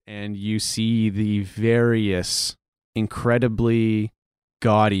and you see the various incredibly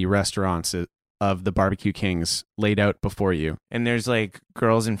gaudy restaurants of the Barbecue Kings laid out before you. And there's like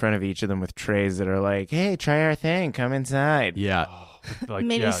girls in front of each of them with trays that are like, hey, try our thing. Come inside. Yeah. Like,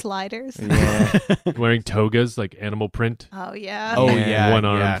 Mini sliders. Yeah. wearing togas, like animal print. Oh, yeah. Oh, yeah.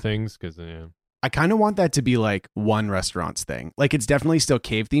 One-arm things. Because, I kind of want that to be like one restaurant's thing. Like it's definitely still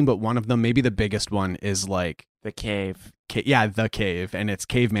cave themed, but one of them, maybe the biggest one, is like The cave. the cave, and it's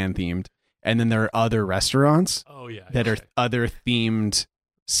caveman themed. And then there are other restaurants that are other themed,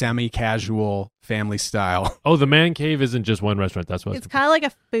 semi-casual, family style. Oh, the man cave isn't just one restaurant. That's what It's kind of like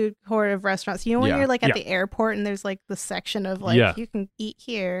a food court of restaurants. You know when Yeah. you're like at Yeah. the airport and there's like the section of like, Yeah. you can eat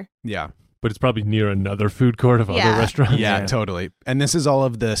here. Yeah. But it's probably near another food court of Yeah. other restaurants. Yeah, totally. And this is all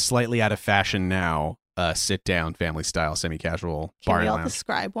of the slightly out of fashion now, sit down, family style, semi-casual Can bar we all lounge.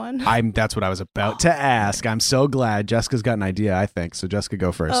 describe one? That's what I was about to ask. I'm so glad Jessica's got an idea, I think. So Jessica,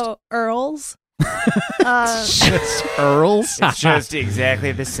 go first. Oh, Earl's. Just Earl's? It's just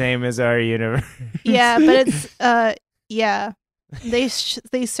exactly the same as our universe. Yeah, but it's yeah. They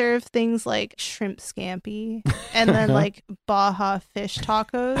serve things like shrimp scampi and then like Baja fish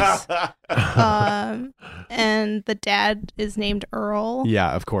tacos. And the dad is named Earl,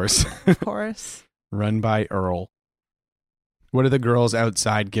 Yeah, of course. of course. Run by Earl. What do the girls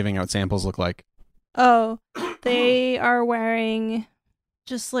outside giving out samples look like? Oh, they are wearing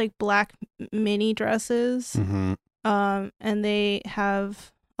just like black mini dresses. Mm-hmm. And they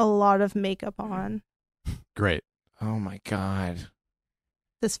have a lot of makeup on. Great. Oh my God.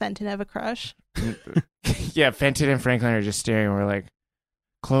 Does Fenton have a crush? Yeah, Fenton and Franklin are just staring and we're like,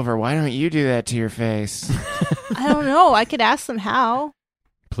 Clover, why don't you do that to your face? I don't know. I could ask them how.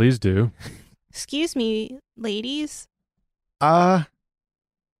 Please do. Excuse me, ladies. They're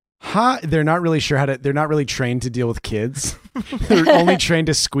not really sure they're not really trained to deal with kids. They're only trained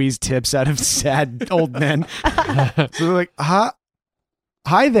to squeeze tips out of sad old men. So they're like,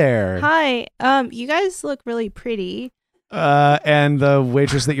 hi there. Hi. You guys look really pretty. And the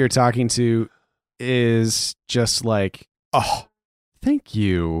waitress that you're talking to is just like, oh, thank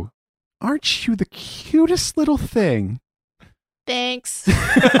you. Aren't you the cutest little thing? Thanks.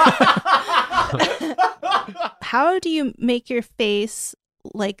 How do you make your face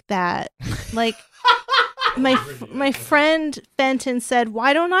like that? Like my friend Fenton said,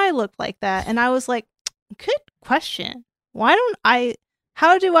 why don't I look like that? And I was like, good question. Why don't I?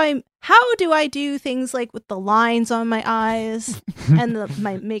 How do I do things like with the lines on my eyes and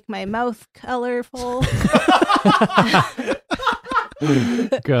make my mouth colorful?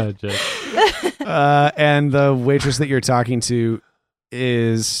 Good, Jess. And the waitress that you're talking to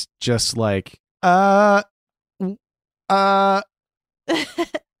is just like, why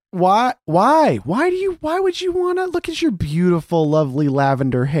would you want to look at your beautiful, lovely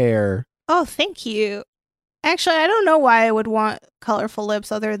lavender hair? Oh, thank you. Actually, I don't know why I would want colorful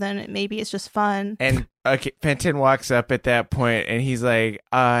lips other than maybe it's just fun. And okay, Fenton walks up at that point and he's like,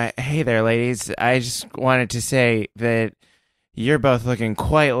 hey there, ladies. I just wanted to say that you're both looking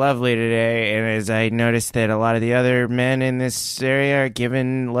quite lovely today. And as I noticed that a lot of the other men in this area are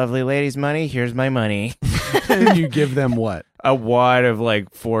giving lovely ladies money, here's my money. And you give them what? A wad of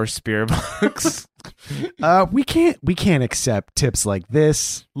like 4 spear bucks. We can't accept tips like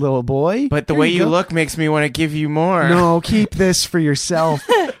this, little boy. But the Here way you go. look makes me want to give you more. No, keep this for yourself.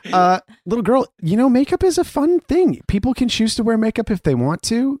 Little girl, makeup is a fun thing. People can choose to wear makeup if they want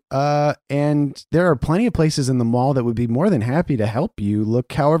to. And there are plenty of places in the mall that would be more than happy to help you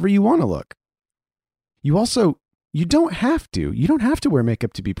look however you want to look. You don't have to. You don't have to wear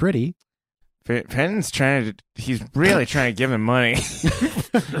makeup to be pretty. Fenton's he's really trying to give him money.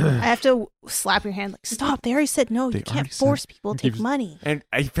 I have to slap your hand like, stop. They already said no. They You can't already force said- people to take money. And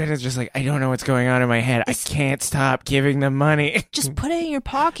Fenton's just like, I don't know what's going on in my head. I can't stop giving them money. Just put it in your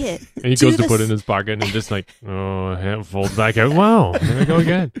pocket. And he goes to put it in his pocket and just like, folds back out. Wow, there we go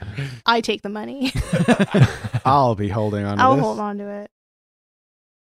again. I take the money. I'll be holding on to I'll this. hold on to it.